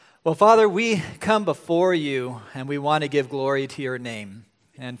Well, Father, we come before you and we want to give glory to your name.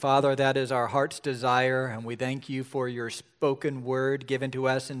 And Father, that is our heart's desire, and we thank you for your spoken word given to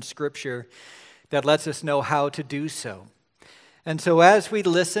us in Scripture that lets us know how to do so. And so as we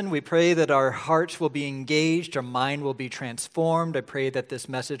listen, we pray that our hearts will be engaged, our mind will be transformed. I pray that this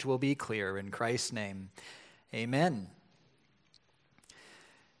message will be clear in Christ's name. Amen.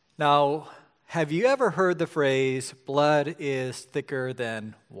 Now, have you ever heard the phrase, blood is thicker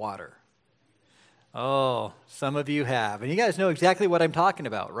than water? Oh, some of you have. And you guys know exactly what I'm talking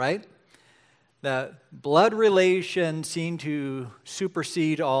about, right? That blood relations seem to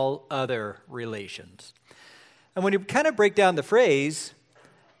supersede all other relations. And when you kind of break down the phrase,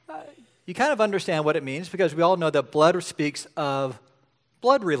 you kind of understand what it means, because we all know that blood speaks of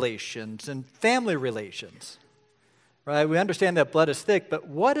blood relations and family relations. Right? We understand that blood is thick, but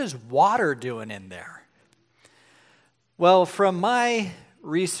what is water doing in there? Well, from my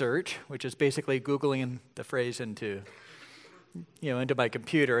research, which is basically Googling the phrase into my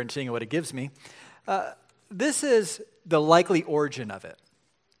computer and seeing what it gives me, this is the likely origin of it.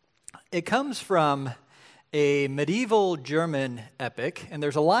 It comes from a medieval German epic, and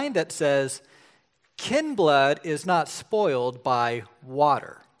there's a line that says, "Kin blood is not spoiled by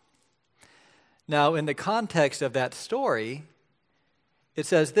water." Now, in the context of that story, it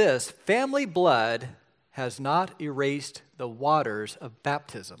says this: family blood has not erased the waters of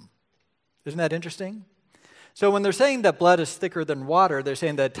baptism. Isn't that interesting? So when they're saying that blood is thicker than water, they're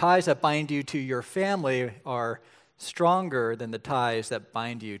saying that ties that bind you to your family are stronger than the ties that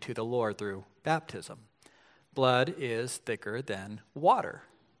bind you to the Lord through baptism. Blood is thicker than water.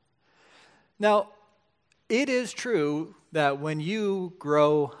 Now, it is true that when you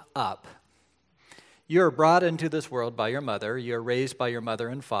grow up, you are brought into this world by your mother. You are raised by your mother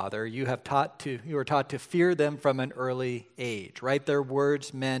and father. You are taught to fear them from an early age, right? Their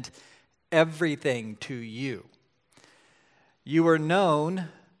words meant everything to you. You were known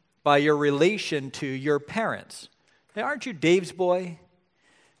by your relation to your parents. Hey, aren't you Dave's boy?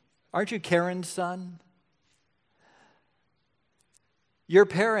 Aren't you Karen's son? Your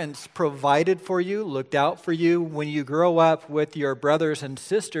parents provided for you, looked out for you. When you grow up with your brothers and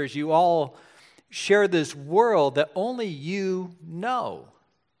sisters, you all share this world that only you know.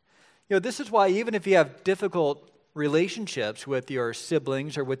 This is why even if you have difficult relationships with your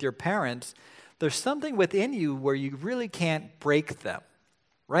siblings or with your parents, there's something within you where you really can't break them,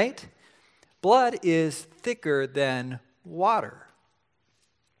 right? Blood is thicker than water.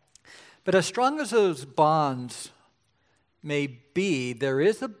 But as strong as those bonds may be, there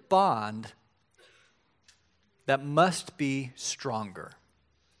is a bond that must be stronger.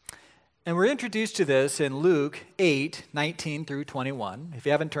 And we're introduced to this in Luke 8:19 through 21. If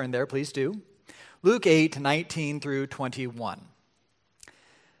you haven't turned there, please do. Luke 8:19 through 21.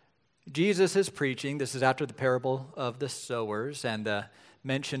 Jesus is preaching. This is after the parable of the sowers and the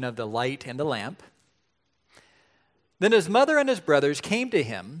mention of the light and the lamp. Then his mother and his brothers came to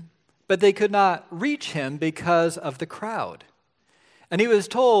him, but they could not reach him because of the crowd. And he was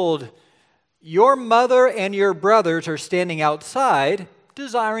told, "Your mother and your brothers are standing outside,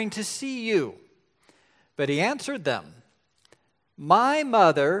 desiring to see you." But he answered them, "My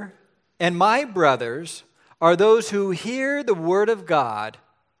mother and my brothers are those who hear the word of God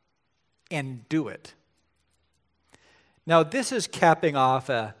and do it." Now, this is capping off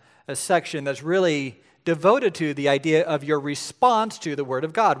a section that's really devoted to the idea of your response to the word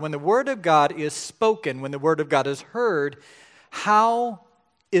of God. When the word of God is spoken, when the word of God is heard, how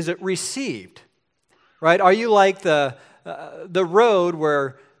is it received? Right? Are you like the road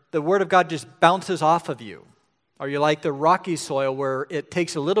where the word of God just bounces off of you? Are you like the rocky soil where it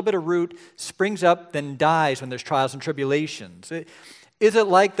takes a little bit of root, springs up, then dies when there's trials and tribulations? Is it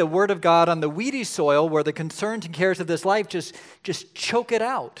like the word of God on the weedy soil where the concerns and cares of this life just choke it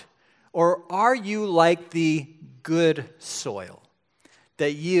out? Or are you like the good soil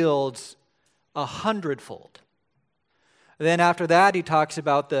that yields 100-fold? Then after that, he talks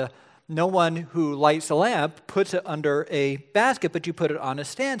about no one who lights a lamp puts it under a basket, but you put it on a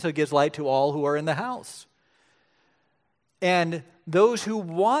stand so it gives light to all who are in the house. And those who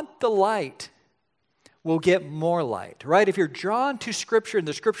want the light will get more light, right? If you're drawn to Scripture and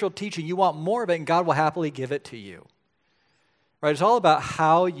the scriptural teaching, you want more of it, and God will happily give it to you. Right? It's all about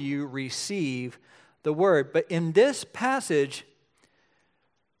how you receive the word. But in this passage,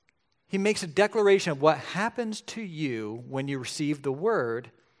 he makes a declaration of what happens to you when you receive the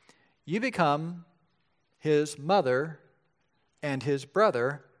word. You become his mother and his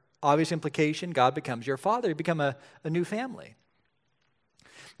brother. Obvious implication, God becomes your father. You become a new family.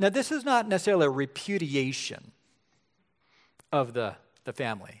 Now, this is not necessarily a repudiation of the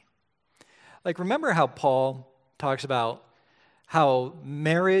family. Like, remember how Paul talks about how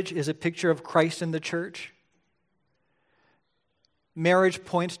marriage is a picture of Christ in the church? Marriage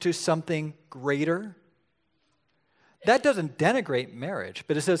points to something greater. That doesn't denigrate marriage,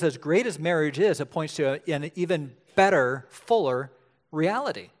 but it says as great as marriage is, it points to an even better, fuller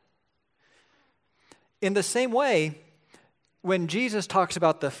reality. In the same way, when Jesus talks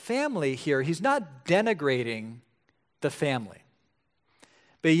about the family here, he's not denigrating the family,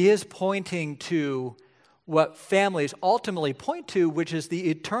 but he is pointing to what families ultimately point to, which is the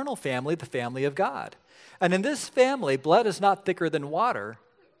eternal family, the family of God. And in this family, blood is not thicker than water,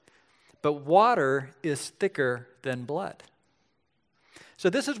 but water is thicker than blood. So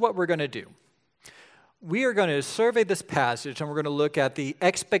this is what we're going to do. We are going to survey this passage, and we're going to look at the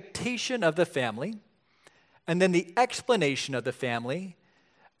expectation of the family, and then the explanation of the family,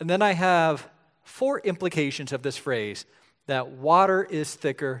 and then I have 4 implications of this phrase, that water is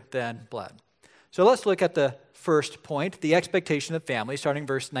thicker than blood. So let's look at the first point, the expectation of family, starting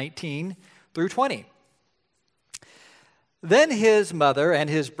verse 19 through 20. Then his mother and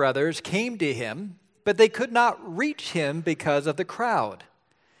his brothers came to him, but they could not reach him because of the crowd.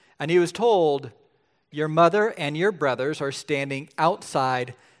 And he was told, "Your mother and your brothers are standing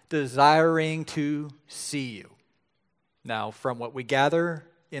outside, desiring to see you." Now, from what we gather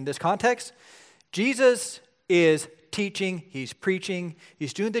in this context, Jesus is teaching, he's preaching,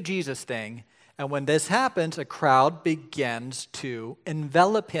 he's doing the Jesus thing. And when this happens, a crowd begins to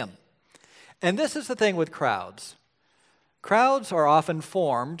envelop him. And this is the thing with crowds. Crowds are often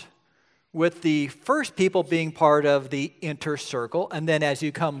formed with the first people being part of the inner circle, and then as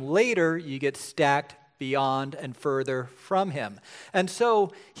you come later, you get stacked beyond and further from him. And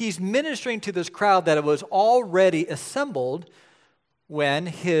so he's ministering to this crowd that was already assembled when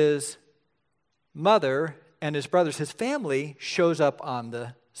his mother and his brothers, his family, shows up on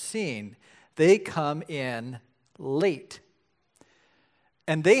the scene. They come in late.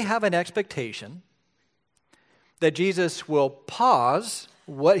 And they have an expectation that Jesus will pause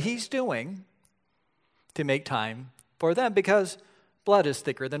what he's doing to make time for them because blood is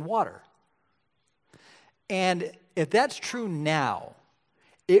thicker than water. And if that's true now,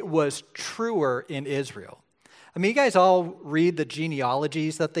 it was truer in Israel. I mean, you guys all read the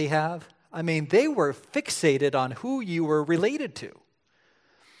genealogies that they have. I mean, they were fixated on who you were related to.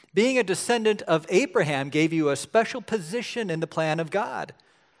 Being a descendant of Abraham gave you a special position in the plan of God.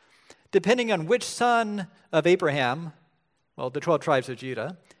 Depending on which son of Abraham, well, the 12 tribes of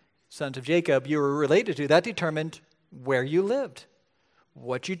Judah, sons of Jacob, you were related to, that determined where you lived,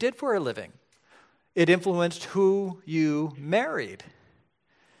 what you did for a living. It influenced who you married.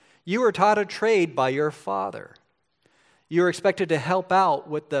 You were taught a trade by your father. You were expected to help out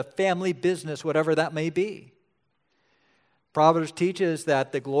with the family business, whatever that may be. Proverbs teaches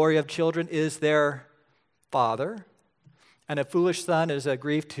that the glory of children is their father, and a foolish son is a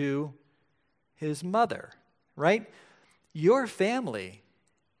grief to his mother, right? Your family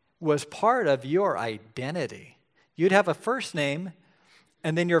was part of your identity. You'd have a first name,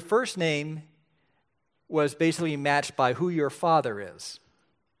 and then your first name was basically matched by who your father is,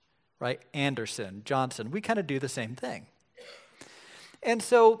 right? Anderson, Johnson. We kind of do the same thing. And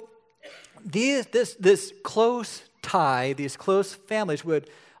so this close tie, these close families would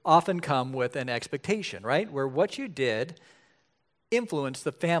often come with an expectation, right? Where what you did influenced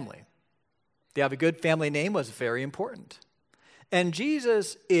the family. To have a good family name was very important. And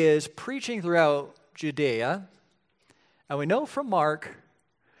Jesus is preaching throughout Judea, and we know from Mark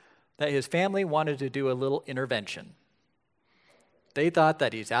that his family wanted to do a little intervention. They thought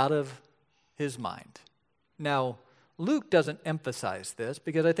that he's out of his mind. Now, Luke doesn't emphasize this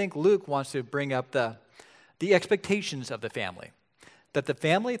because I think Luke wants to bring up the expectations of the family. That the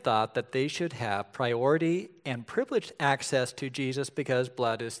family thought that they should have priority and privileged access to Jesus because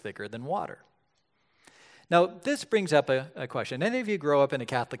blood is thicker than water. Now, this brings up a question. Any of you grow up in a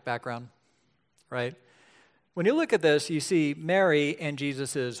Catholic background, right? When you look at this, you see Mary and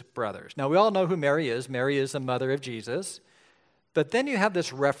Jesus' brothers. Now, we all know who Mary is. Mary is the mother of Jesus. But then you have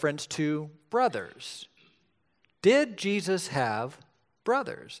this reference to brothers. Did Jesus have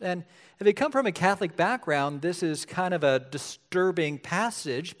brothers? And if you come from a Catholic background, this is kind of a disturbing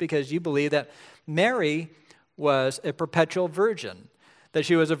passage because you believe that Mary was a perpetual virgin, that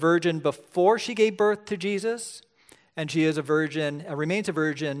she was a virgin before she gave birth to Jesus, and she is a virgin, remains a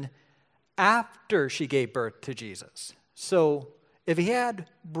virgin after she gave birth to Jesus. So if he had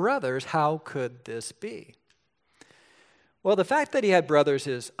brothers, how could this be? Well, the fact that he had brothers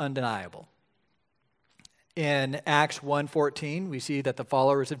is undeniable. In Acts 1:14, we see that the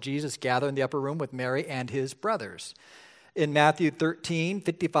followers of Jesus gather in the upper room with Mary and his brothers. In Matthew 13,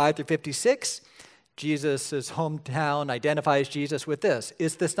 55 through 56, Jesus' hometown identifies Jesus with this.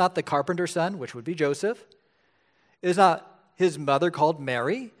 Is this not the carpenter's son, which would be Joseph? Is not his mother called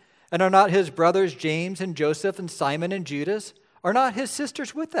Mary? And are not his brothers James and Joseph and Simon and Judas? Are not his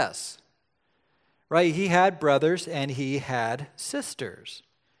sisters with us? Right? He had brothers and he had sisters.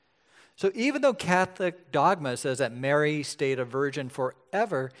 So even though Catholic dogma says that Mary stayed a virgin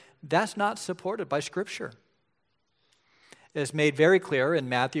forever, that's not supported by Scripture. It's made very clear in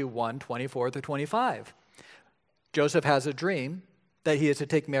Matthew 1, 24 through 25. Joseph has a dream that he is to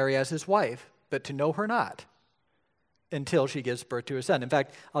take Mary as his wife, but to know her not until she gives birth to a son. In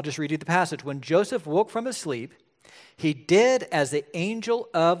fact, I'll just read you the passage. When Joseph woke from his sleep, he did as the angel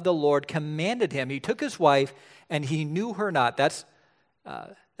of the Lord commanded him. He took his wife, and he knew her not. That's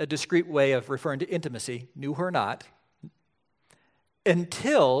a discreet way of referring to intimacy, knew her not,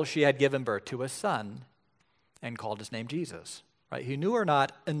 until she had given birth to a son and called his name Jesus. Right? He knew her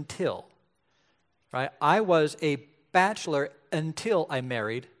not until. Right? I was a bachelor until I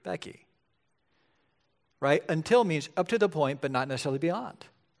married Becky. Right? Until means up to the point, but not necessarily beyond.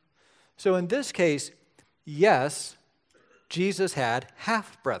 So in this case, yes, Jesus had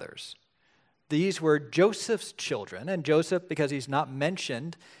half-brothers. These were Joseph's children, and Joseph, because he's not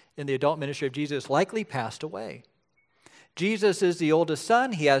mentioned in the adult ministry of Jesus, likely passed away. Jesus is the oldest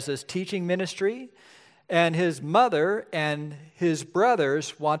son. He has this teaching ministry, and his mother and his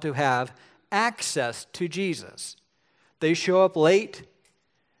brothers want to have access to Jesus. They show up late.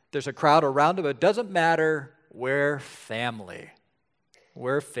 There's a crowd around them. It doesn't matter. We're family.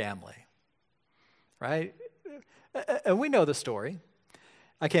 We're family. Right? And we know the story.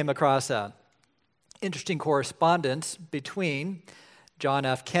 I came across an interesting correspondence between John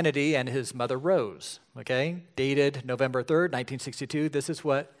F. Kennedy and his mother Rose. Okay? Dated November 3rd, 1962. This is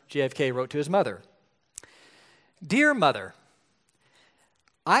what JFK wrote to his mother. Dear Mother,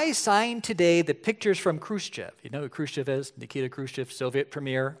 I signed today the pictures from Khrushchev. You know who Khrushchev is? Nikita Khrushchev, Soviet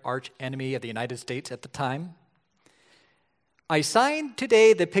premier, arch enemy of the United States at the time. I signed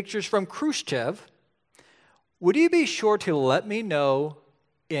today the pictures from Khrushchev. Would you be sure to let me know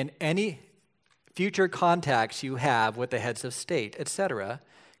in any future contacts you have with the heads of state, etc.,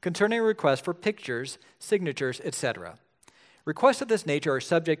 concerning requests for pictures, signatures, etc. Requests of this nature are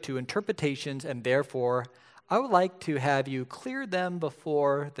subject to interpretations, and therefore I would like to have you clear them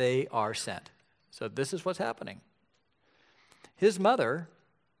before they are sent. So this is what's happening. His mother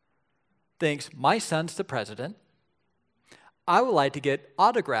thinks, my son's the president. I would like to get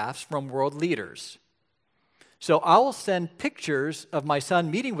autographs from world leaders. So I will send pictures of my son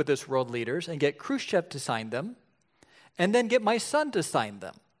meeting with those world leaders and get Khrushchev to sign them, and then get my son to sign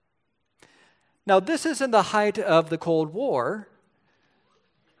them. Now, this is in the height of the Cold War,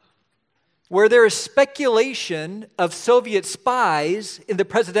 where there is speculation of Soviet spies in the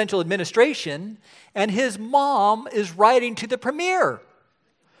presidential administration, and his mom is writing to the premier,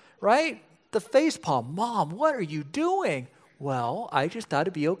 right? The facepalm, Mom, what are you doing? Well, I just thought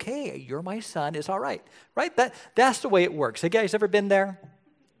it'd be okay. You're my son. It's all right. Right? That's the way it works. Have you guys ever been there?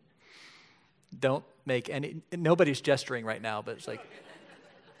 Don't make any... Nobody's gesturing right now, but it's like...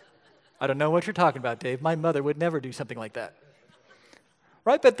 I don't know what you're talking about, Dave. My mother would never do something like that.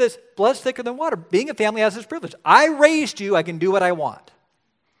 Right? But this blood's thicker than water. Being a family has its privilege. I raised you. I can do what I want.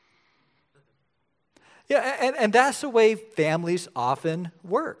 Yeah, and that's the way families often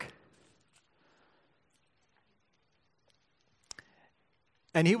work.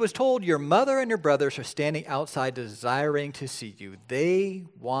 And he was told, your mother and your brothers are standing outside desiring to see you. They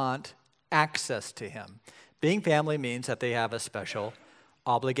want access to him. Being family means that they have a special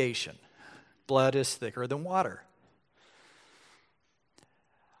obligation. Blood is thicker than water.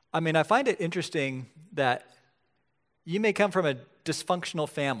 I mean, I find it interesting that you may come from a dysfunctional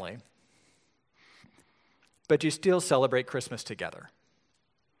family, but you still celebrate Christmas together.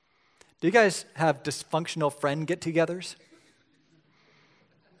 Do you guys have dysfunctional friend get-togethers?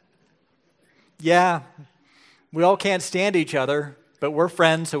 Yeah, we all can't stand each other, but we're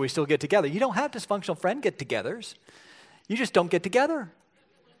friends, so we still get together. You don't have dysfunctional friend get-togethers. You just don't get together.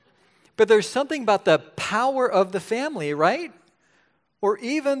 But there's something about the power of the family, right? Or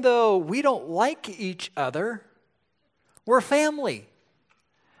even though we don't like each other, we're family.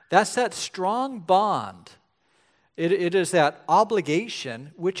 That's that strong bond. It is that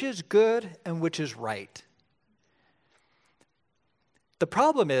obligation, which is good and which is right. The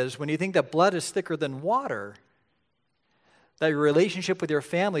problem is when you think that blood is thicker than water, that your relationship with your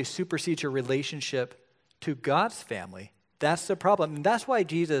family supersedes your relationship to God's family. That's the problem. And that's why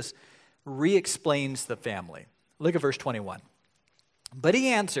Jesus re-explains the family. Look at verse 21. But he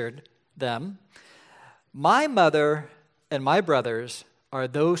answered them, my mother and my brothers are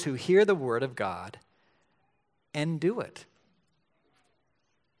those who hear the word of God and do it.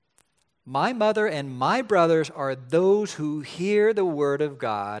 My mother and my brothers are those who hear the word of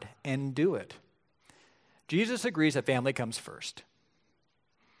God and do it. Jesus agrees that family comes first.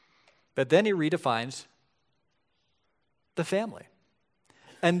 But then he redefines the family.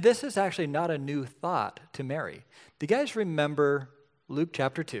 And this is actually not a new thought to Mary. Do you guys remember Luke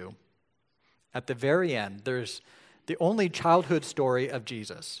chapter 2? At the very end, there's the only childhood story of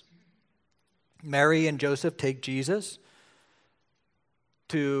Jesus. Mary and Joseph take Jesus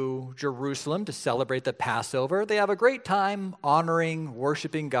to Jerusalem to celebrate the Passover. They have a great time honoring,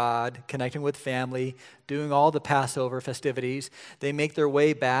 worshiping God, connecting with family, doing all the Passover festivities. They make their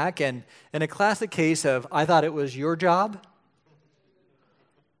way back, and in a classic case of, I thought it was your job,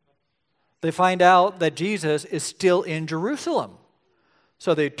 they find out that Jesus is still in Jerusalem.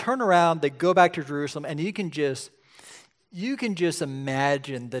 So they turn around, they go back to Jerusalem, and you can just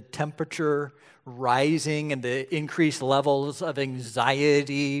imagine the temperature rising and the increased levels of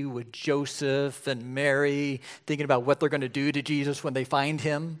anxiety with Joseph and Mary, thinking about what they're going to do to Jesus when they find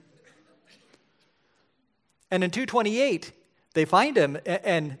him. And in 2:28, they find him,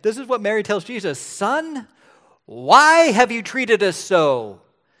 and this is what Mary tells Jesus, "Son, why have you treated us so?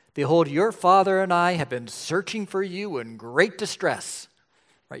 Behold, your father and I have been searching for you in great distress."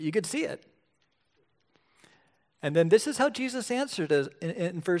 Right? You could see it. And then this is how Jesus answered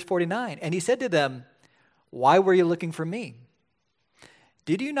in verse 49. And he said to them, "Why were you looking for me?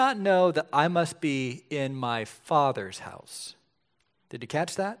 Did you not know that I must be in my Father's house?" Did you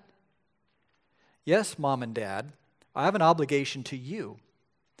catch that? Yes, Mom and Dad, I have an obligation to you.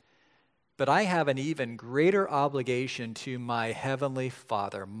 But I have an even greater obligation to my Heavenly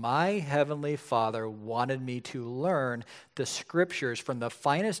Father. My Heavenly Father wanted me to learn the Scriptures from the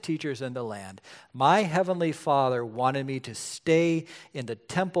finest teachers in the land. My Heavenly Father wanted me to stay in the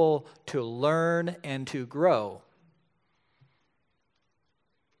temple to learn and to grow.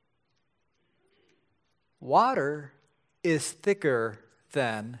 Water is thicker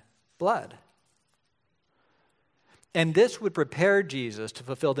than blood. And this would prepare Jesus to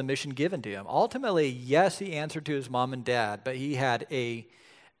fulfill the mission given to him. Ultimately, yes, he answered to his mom and dad, but he had a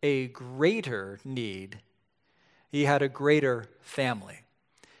greater need. He had a greater family.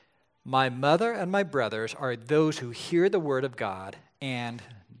 My mother and my brothers are those who hear the word of God and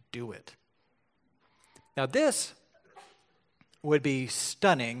do it. Now, this would be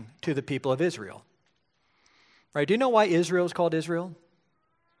stunning to the people of Israel. Right? Do you know why Israel is called Israel?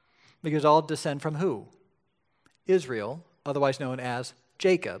 Because all descend from who? Israel, otherwise known as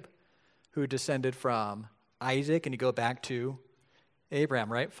Jacob, who descended from Isaac, and you go back to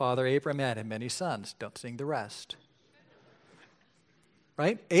Abraham, right? Father Abraham had many sons. Don't sing the rest.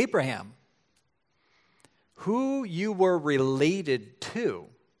 Right? Abraham, who you were related to,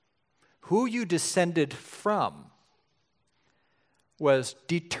 who you descended from, was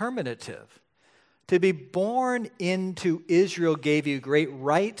determinative. To be born into Israel gave you great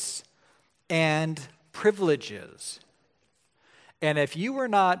rights and privileges. And if you were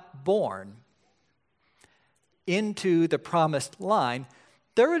not born into the promised line,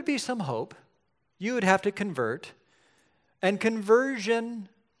 there would be some hope. You would have to convert. And conversion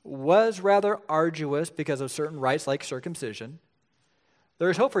was rather arduous because of certain rites like circumcision. There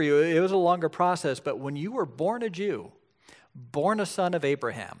was hope for you. It was a longer process. But when you were born a Jew, born a son of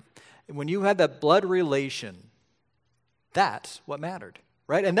Abraham, when you had that blood relation, that's what mattered.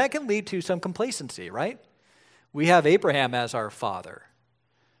 Right? And that can lead to some complacency, right? We have Abraham as our father,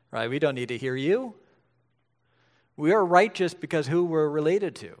 right? We don't need to hear you. We are righteous because who we're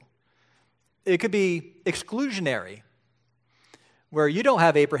related to. It could be exclusionary, where you don't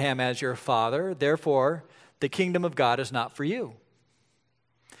have Abraham as your father, therefore the kingdom of God is not for you.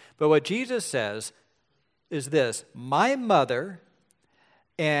 But what Jesus says is this: my mother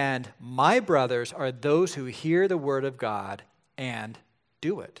and my brothers are those who hear the word of God and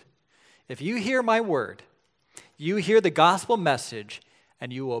do it. If you hear my word, you hear the gospel message,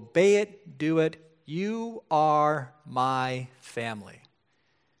 and you obey it, do it, you are my family.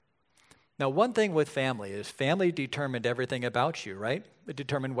 Now, one thing with family is family determined everything about you, right? It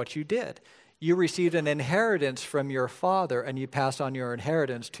determined what you did. You received an inheritance from your father, and you passed on your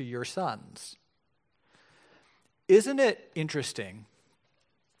inheritance to your sons. Isn't it interesting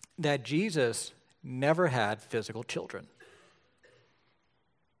that Jesus never had physical children?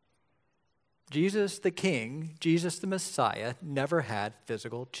 Jesus the King, Jesus the Messiah, never had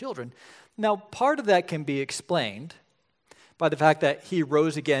physical children. Now, part of that can be explained by the fact that he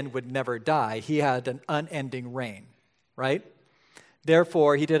rose again, would never die. He had an unending reign, right?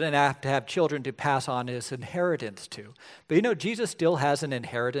 Therefore, he didn't have to have children to pass on his inheritance to. But you know, Jesus still has an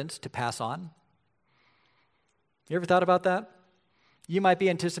inheritance to pass on. You ever thought about that? You might be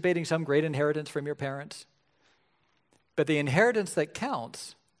anticipating some great inheritance from your parents. But the inheritance that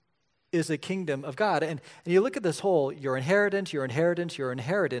counts is the kingdom of God. And you look at this whole, your inheritance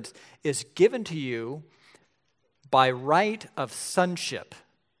is given to you by right of sonship.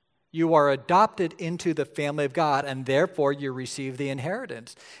 You are adopted into the family of God, and therefore you receive the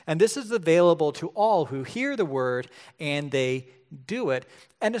inheritance. And this is available to all who hear the word and they do it.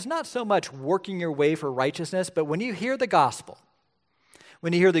 And it's not so much working your way for righteousness, but when you hear the gospel,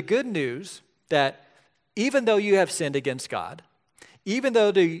 when you hear the good news that even though you have sinned against God, even though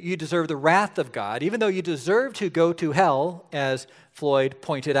you deserve the wrath of God, even though you deserve to go to hell, as Floyd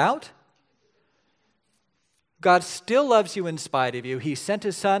pointed out, God still loves you in spite of you. He sent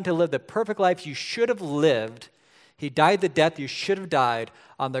his son to live the perfect life you should have lived. He died the death you should have died.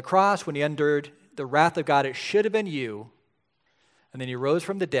 On the cross, when he endured the wrath of God, it should have been you. And then he rose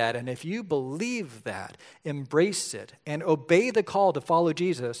from the dead. And if you believe that, embrace it, and obey the call to follow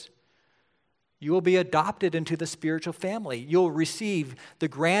Jesus, you will be adopted into the spiritual family. You'll receive the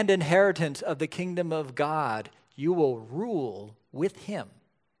grand inheritance of the kingdom of God. You will rule with him.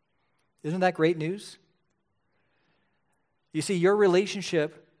 Isn't that great news? You see, your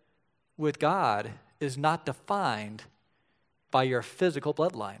relationship with God is not defined by your physical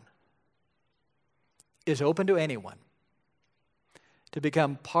bloodline. It's open to anyone. To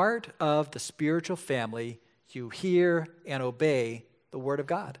become part of the spiritual family, you hear and obey the word of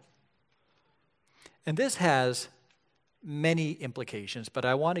God. And this has many implications, but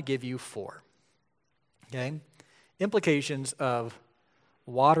I want to give you 4. Okay? Implications of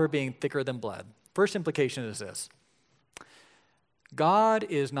water being thicker than blood. First implication is this. God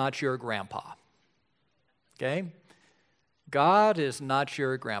is not your grandpa. Okay? God is not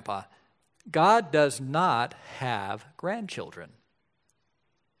your grandpa. God does not have grandchildren.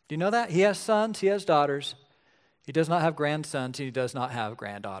 Do you know that? He has sons, he has daughters. He does not have grandsons, he does not have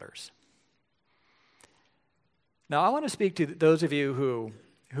granddaughters. Now, I want to speak to those of you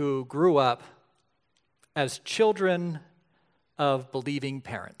who grew up as children of believing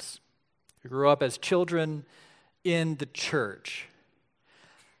parents, who grew up as children in the church.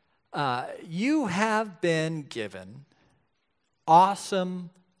 You have been given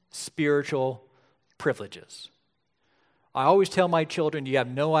awesome spiritual privileges. I always tell my children, you have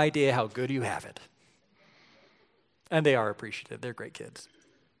no idea how good you have it. And they are appreciative. They're great kids.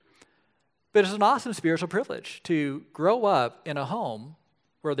 But it's an awesome spiritual privilege to grow up in a home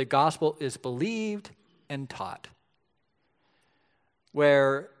where the gospel is believed and taught,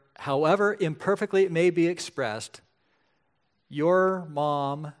 where, however imperfectly it may be expressed, your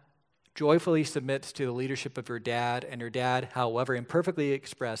mom joyfully submits to the leadership of your dad, and your dad, however imperfectly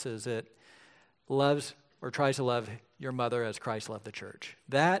expresses it, loves or tries to love your mother as Christ loved the church.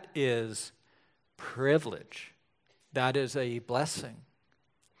 That is privilege. That is a blessing.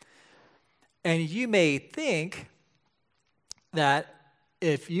 And you may think that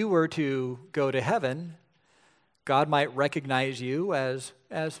if you were to go to heaven, God might recognize you as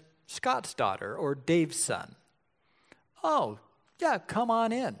Scott's daughter or Dave's son. Oh, yeah, come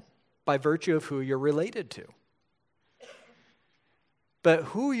on in, by virtue of who you're related to. But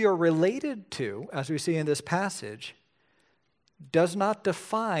who you're related to, as we see in this passage, does not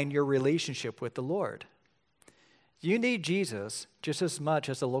define your relationship with the Lord. You need Jesus just as much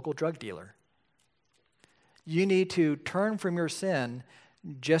as a local drug dealer. You need to turn from your sin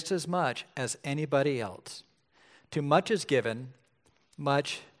just as much as anybody else. Too much is given,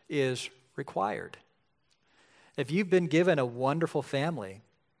 much is required. If you've been given a wonderful family,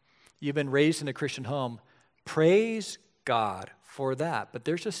 you've been raised in a Christian home, praise God for that. But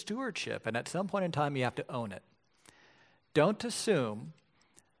there's a stewardship, and at some point in time, you have to own it. Don't assume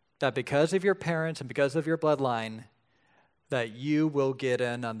that because of your parents and because of your bloodline, that you will get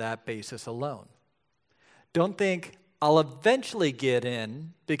in on that basis alone. Don't think, I'll eventually get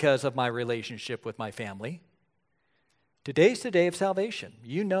in because of my relationship with my family. Today's the day of salvation.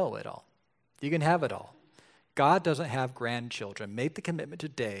 You know it all. You can have it all. God doesn't have grandchildren. Make the commitment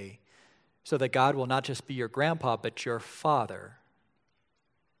today so that God will not just be your grandpa, but your father.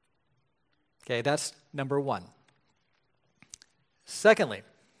 Okay, that's number 1. Secondly,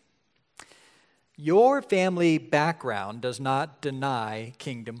 your family background does not deny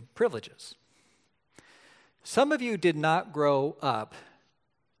kingdom privileges. Some of you did not grow up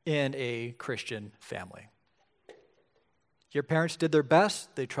in a Christian family. Your parents did their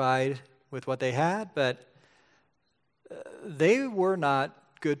best. They tried with what they had, but they were not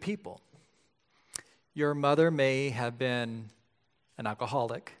good people. Your mother may have been an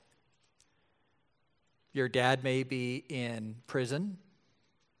alcoholic. Your dad may be in prison.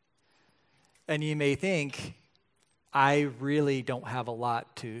 And you may think, I really don't have a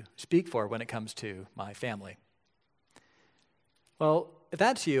lot to speak for when it comes to my family. Well, if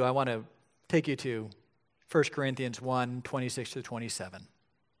that's you, I want to take you to 1 Corinthians 1, 26 to 27.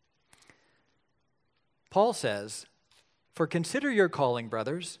 Paul says, "For consider your calling,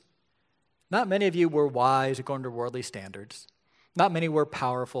 brothers. Not many of you were wise according to worldly standards. Not many were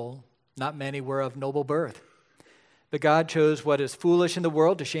powerful. Not many were of noble birth. But God chose what is foolish in the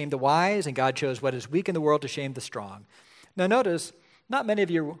world to shame the wise, and God chose what is weak in the world to shame the strong." Now notice, not many of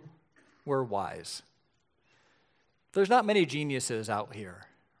you were wise. There's not many geniuses out here,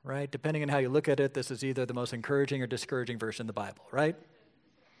 right? Depending on how you look at it, this is either the most encouraging or discouraging verse in the Bible, right?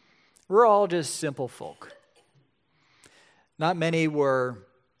 We're all just simple folk. Not many were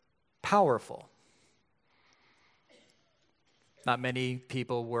powerful. Not many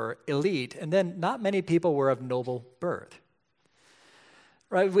people were elite. And then not many people were of noble birth.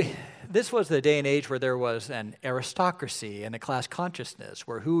 Right? This was the day and age where there was an aristocracy and a class consciousness,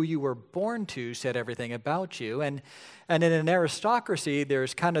 where who you were born to said everything about you. And in an aristocracy,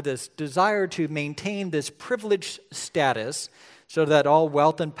 there's kind of this desire to maintain this privileged status so that all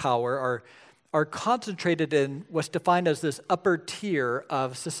wealth and power are concentrated in what's defined as this upper tier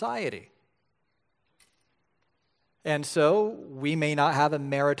of society. And so we may not have a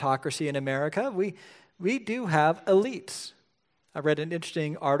meritocracy in America. We do have elites. I read an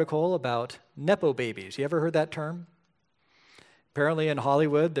interesting article about Nepo babies. You ever heard that term? Apparently in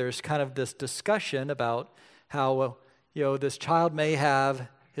Hollywood, there's kind of this discussion about how, this child may have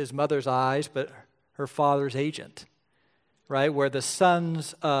his mother's eyes, but her father's agent, right? Where the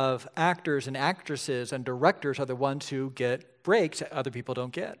sons of actors and actresses and directors are the ones who get breaks that other people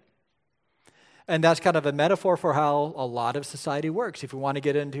don't get. And that's kind of a metaphor for how a lot of society works. If you want to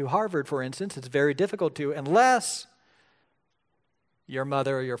get into Harvard, for instance, it's very difficult to, unless your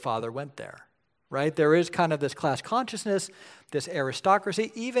mother or your father went there, right? There is kind of this class consciousness, this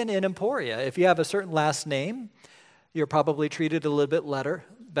aristocracy, even in Emporia. If you have a certain last name, you're probably treated a little bit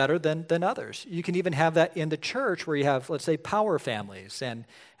better than others. You can even have that in the church where you have, let's say, power families, and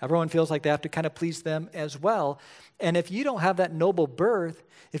everyone feels like they have to kind of please them as well. And if you don't have that noble birth,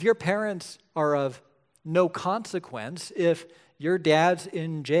 if your parents are of no consequence, if your dad's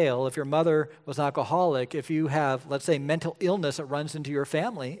in jail, if your mother was an alcoholic, if you have, let's say, mental illness that runs in your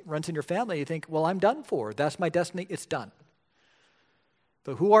family, you think, well, I'm done for. That's my destiny. It's done.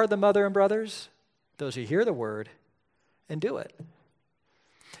 But who are the mother and brothers? Those who hear the word and do it.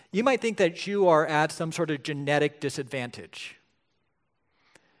 You might think that you are at some sort of genetic disadvantage,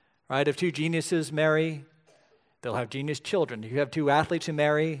 right? If two geniuses marry, they'll have genius children. If you have two athletes who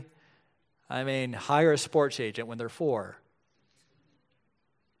marry, hire a sports agent when they're 4.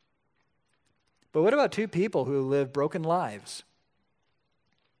 But what about two people who live broken lives?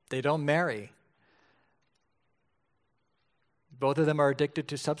 They don't marry. Both of them are addicted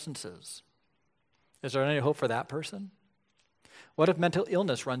to substances. Is there any hope for that person? What if mental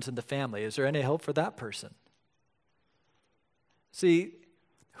illness runs in the family? Is there any hope for that person? See,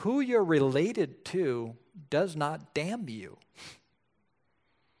 who you're related to does not damn you.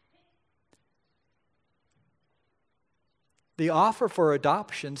 The offer for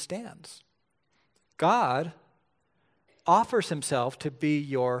adoption stands. God offers himself to be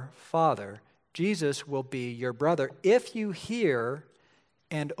your father. Jesus will be your brother if you hear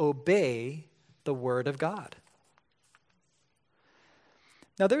and obey the word of God.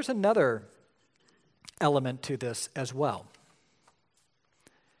 Now, there's another element to this as well.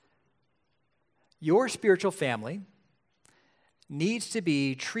 Your spiritual family needs to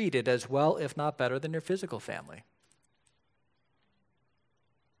be treated as well, if not better, than your physical family.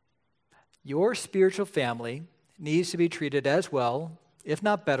 Your spiritual family needs to be treated as well, if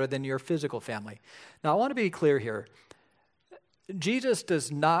not better, than your physical family. Now, I want to be clear here. Jesus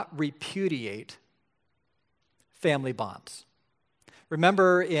does not repudiate family bonds.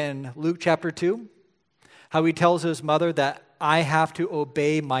 Remember in Luke chapter 2, how he tells his mother that I have to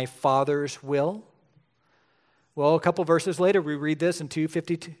obey my Father's will? Well, a couple verses later, we read this in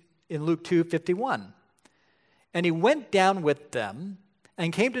Luke 2:51. And he went down with them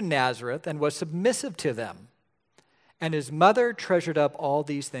and came to Nazareth and was submissive to them. And his mother treasured up all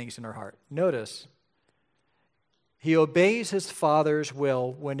these things in her heart. Notice, he obeys his father's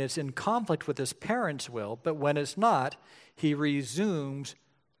will when it's in conflict with his parents' will, but when it's not, he resumes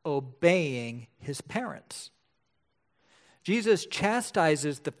obeying his parents. Jesus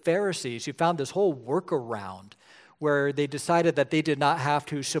chastises the Pharisees who found this whole workaround where they decided that they did not have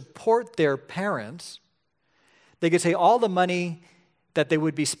to support their parents. They could say, all the money that they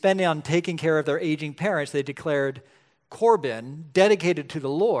would be spending on taking care of their aging parents, they declared Corban dedicated to the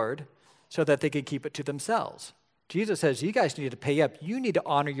Lord so that they could keep it to themselves. Jesus says, you guys need to pay up. You need to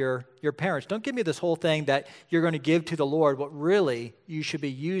honor your parents. Don't give me this whole thing that you're going to give to the Lord, what really you should be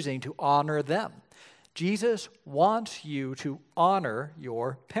using to honor them. Jesus wants you to honor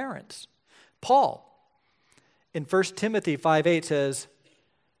your parents. Paul, in 1 Timothy 5:8 says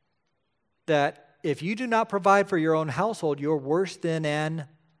that if you do not provide for your own household, you're worse than an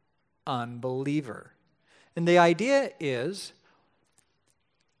unbeliever. And the idea is,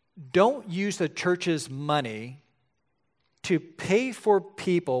 don't use the church's money to pay for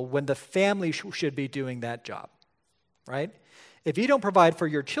people when the family should be doing that job, right? If you don't provide for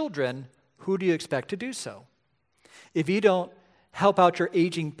your children, who do you expect to do so? If you don't help out your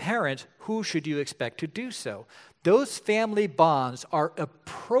aging parents, who should you expect to do so? Those family bonds are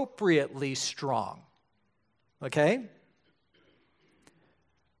appropriately strong, okay?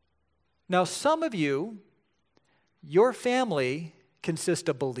 Now, some of you, your family consists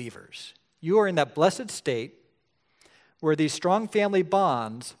of believers. You are in that blessed state where these strong family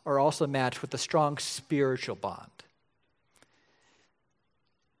bonds are also matched with a strong spiritual bond.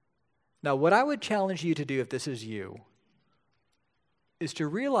 Now, what I would challenge you to do if this is you is to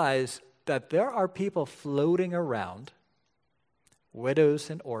realize that there are people floating around, widows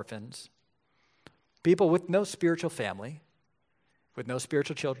and orphans, people with no spiritual family, with no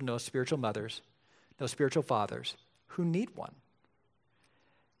spiritual children, no spiritual mothers, no spiritual fathers, who need one.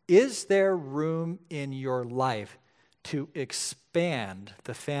 Is there room in your life to expand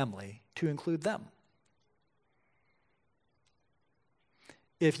the family to include them?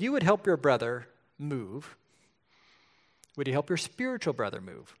 If you would help your brother move, would you help your spiritual brother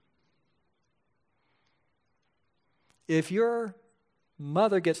move? If your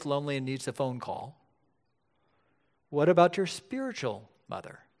mother gets lonely and needs a phone call, what about your spiritual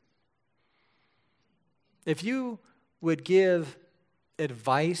mother? If you would give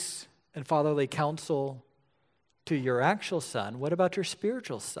advice and fatherly counsel to your actual son, what about your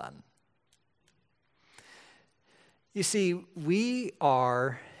spiritual son? You see, we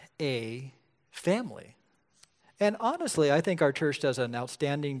are a family. And honestly, I think our church does an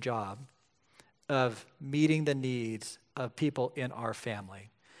outstanding job of meeting the needs of people in our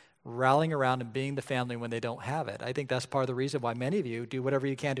family, rallying around and being the family when they don't have it. I think that's part of the reason why many of you do whatever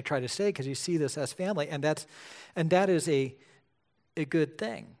you can to try to stay, because you see this as family, and that is a good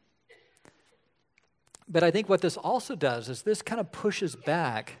thing. But I think what this also does is this kind of pushes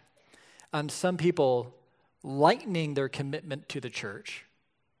back on some people lightening their commitment to the church,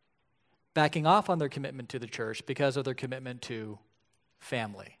 backing off on their commitment to the church because of their commitment to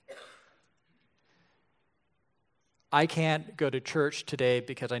family. I can't go to church today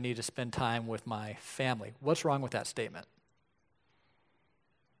because I need to spend time with my family. What's wrong with that statement?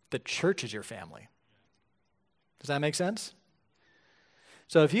 The church is your family. Does that make sense?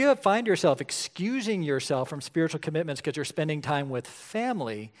 So if you find yourself excusing yourself from spiritual commitments because you're spending time with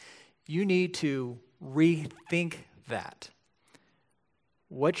family, you need to rethink that.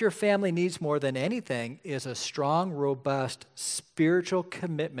 What your family needs more than anything is a strong, robust spiritual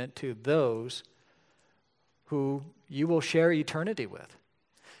commitment to those who you will share eternity with.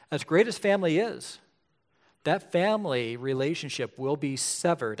 As great as family is, that family relationship will be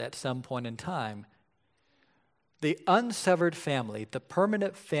severed at some point in time. The unsevered family, the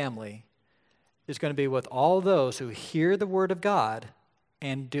permanent family, is going to be with all those who hear the word of God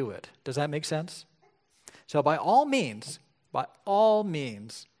and do it. Does that make sense? So by all means,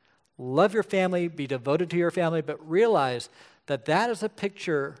 love your family, be devoted to your family, but realize that that is a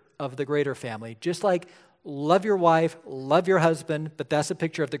picture of the greater family. Just like love your wife, love your husband, but that's a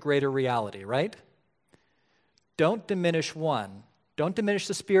picture of the greater reality, right? Don't diminish one. Don't diminish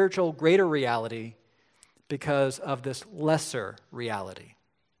the spiritual greater reality because of this lesser reality.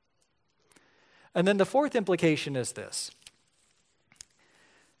 And then the fourth implication is this.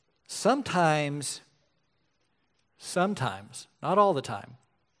 Sometimes, not all the time,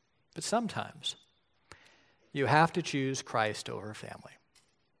 but sometimes, you have to choose Christ over family.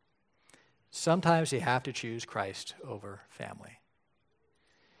 Sometimes you have to choose Christ over family.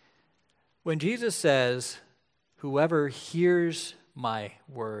 When Jesus says, whoever hears my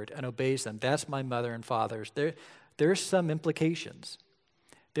word and obeys them, that's my mother and fathers, there's some implications.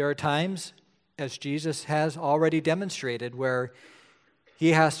 There are times, as Jesus has already demonstrated, where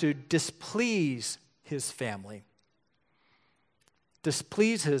he has to displease his family,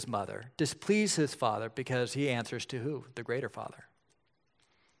 displease his mother, displease his father, because he answers to who? The greater father.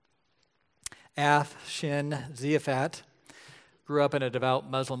 Shin Ziafat grew up in a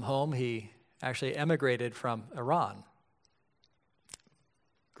devout Muslim home. He actually emigrated from Iran.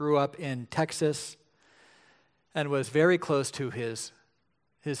 grew up in Texas, and was very close to his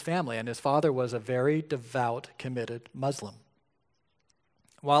family. And his father was a very devout, committed Muslim.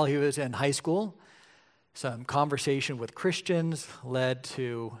 While he was in high school, some conversation with Christians led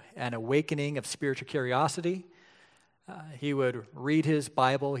to an awakening of spiritual curiosity. He would read his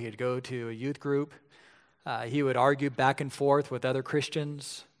Bible. He'd go to a youth group. He would argue back and forth with other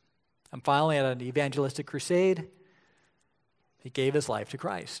Christians. And finally, at an evangelistic crusade, he gave his life to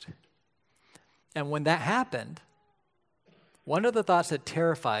Christ. And when that happened, one of the thoughts that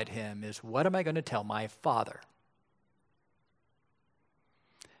terrified him is, what am I going to tell my father?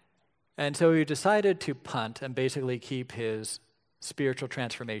 And so he decided to punt and basically keep his spiritual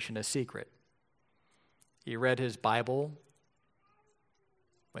transformation a secret. He read his Bible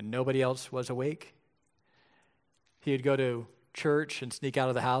when nobody else was awake. He'd go to church and sneak out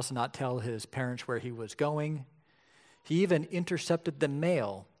of the house and not tell his parents where he was going. He even intercepted the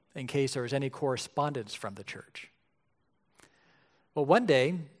mail in case there was any correspondence from the church. Well, one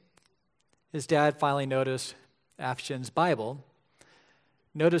day, his dad finally noticed Afshin's Bible,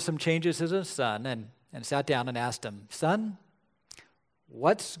 noticed some changes in his son, and sat down and asked him, "Son,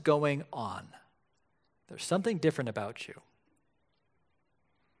 what's going on? There's something different about you."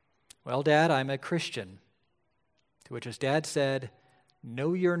 "Well, Dad, I'm a Christian." To which his dad said,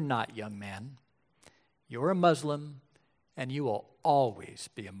 "No, you're not, young man. You're a Muslim, and you will always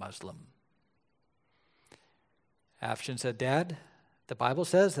be a Muslim." Afshin said, "Dad, the Bible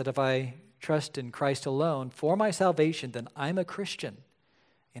says that if I trust in Christ alone for my salvation, then I'm a Christian,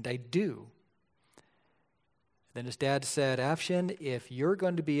 and I do." Then his dad said, "Afshin, if you're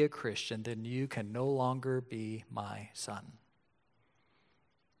going to be a Christian, then you can no longer be my son."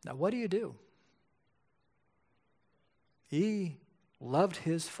 Now, what do? He loved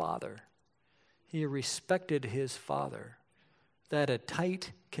his father. He respected his father. They had a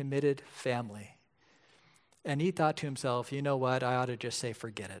tight, committed family. And he thought to himself, you know what, I ought to just say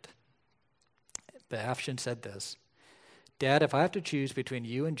forget it. But Afshin said this, "Dad, if I have to choose between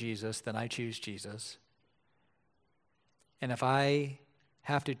you and Jesus, then I choose Jesus. And if I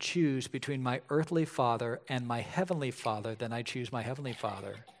have to choose between my earthly father and my heavenly father, then I choose my heavenly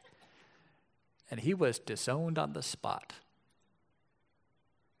father." And he was disowned on the spot.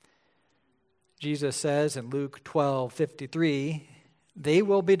 Jesus says in Luke 12:53, "They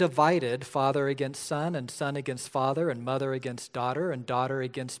will be divided, father against son, and son against father, and mother against daughter, and daughter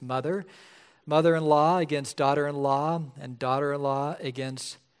against mother, mother-in-law against daughter-in-law, and daughter-in-law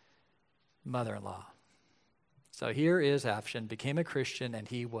against mother-in-law." So here is Afshin, became a Christian, and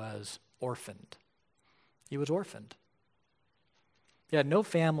he was orphaned. He was orphaned. He had no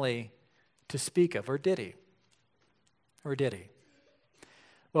family to speak of, or did he? Or did he?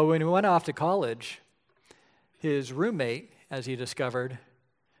 Well, when he went off to college, his roommate, as he discovered,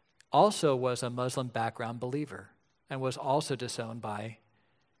 also was a Muslim background believer and was also disowned by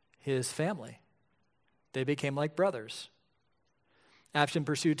his family. They became like brothers. Afshin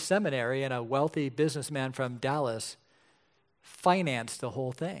pursued seminary, and a wealthy businessman from Dallas financed the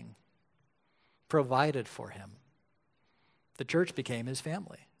whole thing, provided for him. The church became his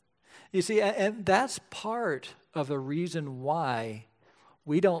family. You see, and that's part of the reason why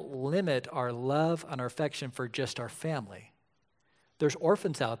we don't limit our love and our affection for just our family. There's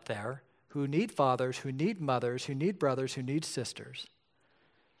orphans out there who need fathers, who need mothers, who need brothers, who need sisters.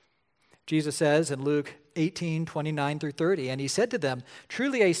 Jesus says in Luke 18:29-30, "And he said to them,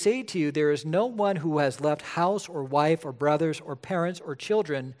 'Truly I say to you, there is no one who has left house or wife or brothers or parents or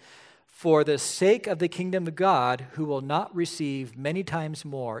children for the sake of the kingdom of God who will not receive many times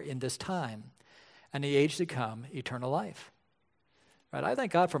more in this time and the age to come eternal life.'" Right? I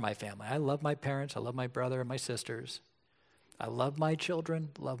thank God for my family. I love my parents. I love my brother and my sisters. I love my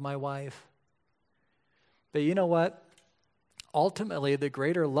children, love my wife. But you know what? Ultimately, the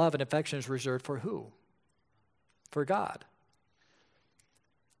greater love and affection is reserved for who? For God.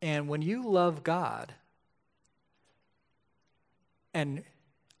 And when you love God, and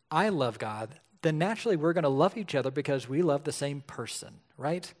I love God, then naturally we're going to love each other because we love the same person,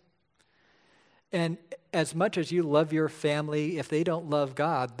 right? And as much as you love your family, if they don't love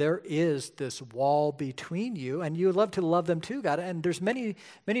God, there is this wall between you, and you love to love them too, God. And there's many,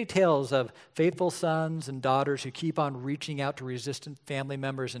 many tales of faithful sons and daughters who keep on reaching out to resistant family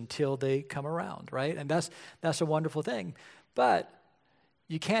members until they come around, right? And that's a wonderful thing. But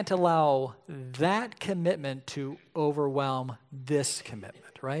you can't allow that commitment to overwhelm this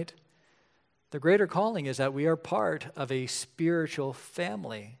commitment, right? The greater calling is that we are part of a spiritual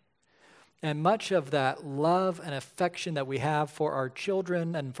family. And much of that love and affection that we have for our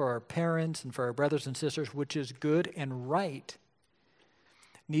children and for our parents and for our brothers and sisters, which is good and right,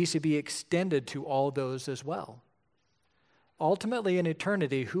 needs to be extended to all those as well. Ultimately, in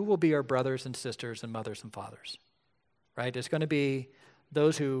eternity, who will be our brothers and sisters and mothers and fathers? Right? It's going to be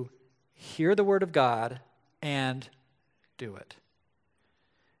those who hear the word of God and do it.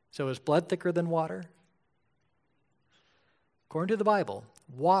 So is blood thicker than water? According to the Bible,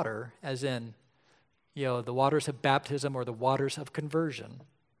 water, as in, the waters of baptism or the waters of conversion,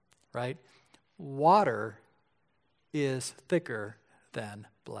 right? Water is thicker than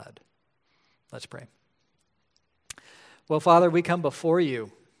blood. Let's pray. Well, Father, we come before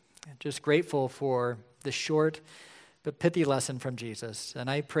you, just grateful for the short but pithy lesson from Jesus. And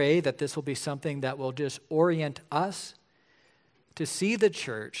I pray that this will be something that will just orient us to see the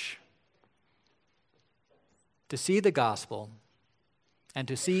church, to see the gospel, and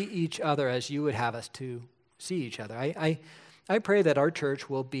to see each other as you would have us to see each other. I pray that our church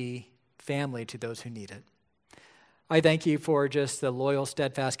will be family to those who need it. I thank you for just the loyal,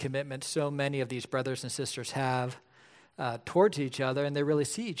 steadfast commitment so many of these brothers and sisters have towards each other, and they really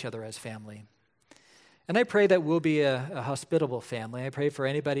see each other as family. And I pray that we'll be a hospitable family. I pray for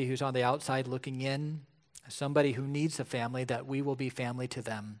anybody who's on the outside looking in, somebody who needs a family, that we will be family to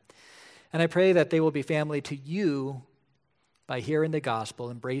them. And I pray that they will be family to you by hearing the gospel,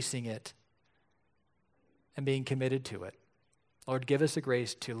 embracing it, and being committed to it. Lord, give us the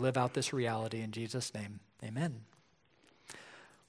grace to live out this reality in Jesus' name. Amen.